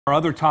Our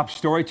other top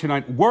story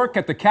tonight, work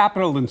at the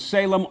Capitol in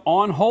Salem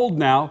on hold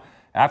now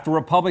after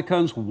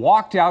Republicans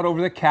walked out over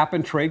the cap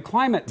and trade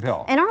climate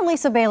bill. And our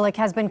Lisa Balick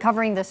has been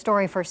covering this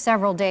story for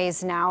several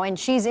days now, and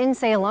she's in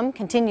Salem,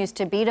 continues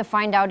to be, to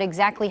find out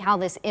exactly how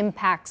this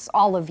impacts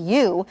all of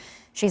you.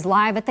 She's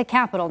live at the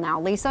Capitol now.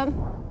 Lisa?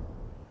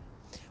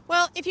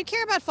 Well, if you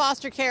care about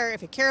foster care,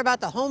 if you care about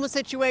the homeless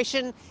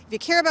situation, if you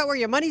care about where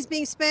your money's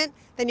being spent,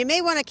 then you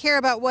may want to care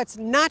about what's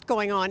not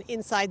going on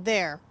inside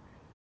there.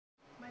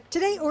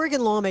 Today,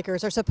 Oregon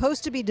lawmakers are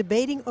supposed to be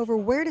debating over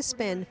where to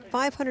spend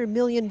 $500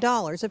 million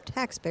of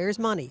taxpayers'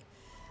 money.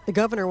 The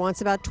governor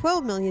wants about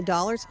 $12 million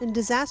in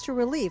disaster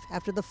relief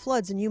after the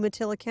floods in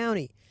Umatilla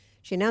County.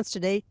 She announced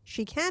today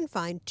she can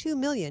find $2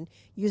 million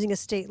using a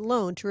state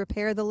loan to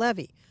repair the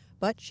levee,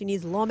 but she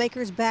needs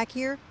lawmakers back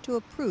here to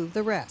approve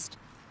the rest.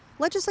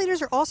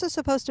 Legislators are also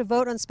supposed to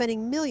vote on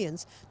spending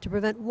millions to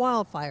prevent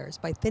wildfires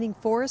by thinning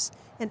forests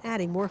and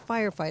adding more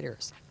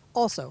firefighters,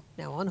 also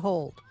now on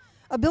hold.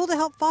 A bill to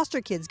help foster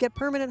kids get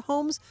permanent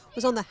homes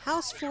was on the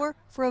House floor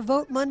for a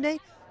vote Monday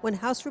when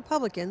House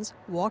Republicans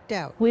walked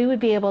out. We would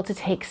be able to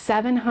take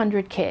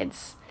 700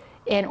 kids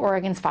in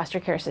Oregon's foster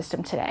care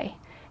system today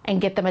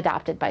and get them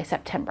adopted by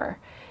September.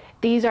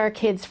 These are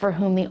kids for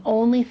whom the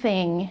only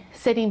thing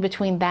sitting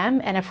between them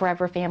and a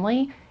forever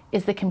family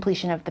is the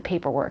completion of the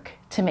paperwork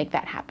to make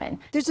that happen.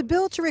 There's a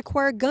bill to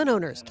require gun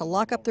owners to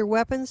lock up their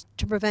weapons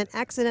to prevent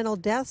accidental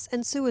deaths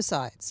and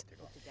suicides.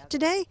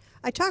 Today,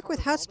 I talk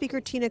with House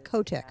Speaker Tina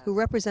Kotek, who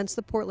represents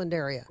the Portland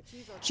area.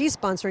 She's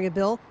sponsoring a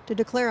bill to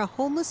declare a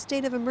homeless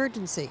state of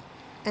emergency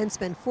and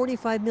spend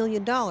 $45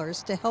 million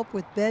to help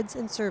with beds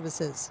and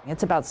services.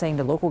 It's about saying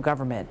to local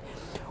government,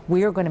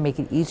 we are going to make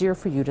it easier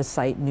for you to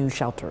site new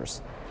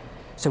shelters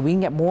so we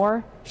can get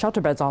more shelter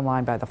beds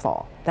online by the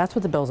fall. That's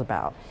what the bill's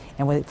about.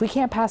 And if we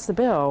can't pass the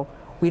bill,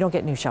 we don't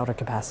get new shelter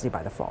capacity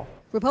by the fall.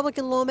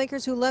 Republican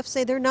lawmakers who left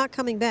say they're not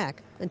coming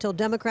back until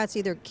Democrats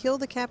either kill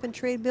the cap and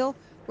trade bill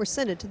or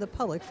send it to the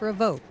public for a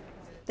vote.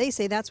 They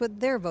say that's what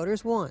their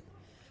voters want.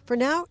 For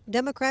now,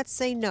 Democrats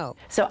say no.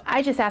 So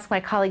I just ask my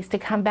colleagues to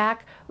come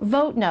back,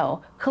 vote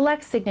no,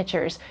 collect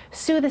signatures,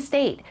 sue the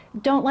state,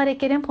 don't let it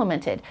get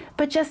implemented,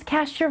 but just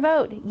cast your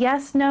vote.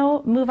 Yes,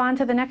 no, move on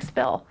to the next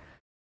bill.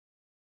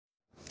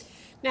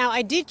 Now,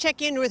 I did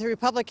check in with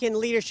Republican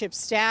leadership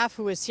staff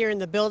who is here in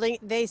the building.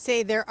 They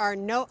say there are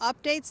no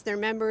updates. Their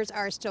members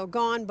are still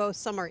gone. Both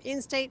some are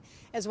in-state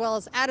as well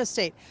as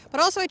out-of-state. But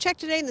also I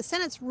checked today and the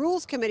Senate's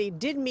Rules Committee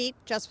did meet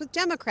just with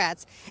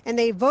Democrats, and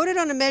they voted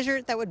on a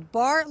measure that would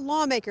bar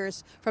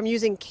lawmakers from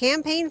using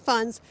campaign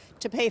funds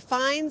to pay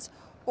fines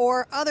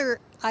or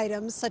other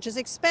items such as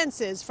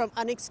expenses from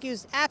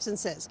unexcused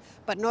absences.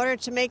 But in order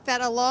to make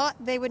that a law,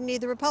 they would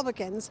need the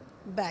Republicans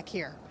back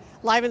here.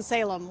 Live in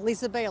Salem,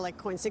 Lisa Balick,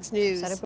 KOIN 6 News.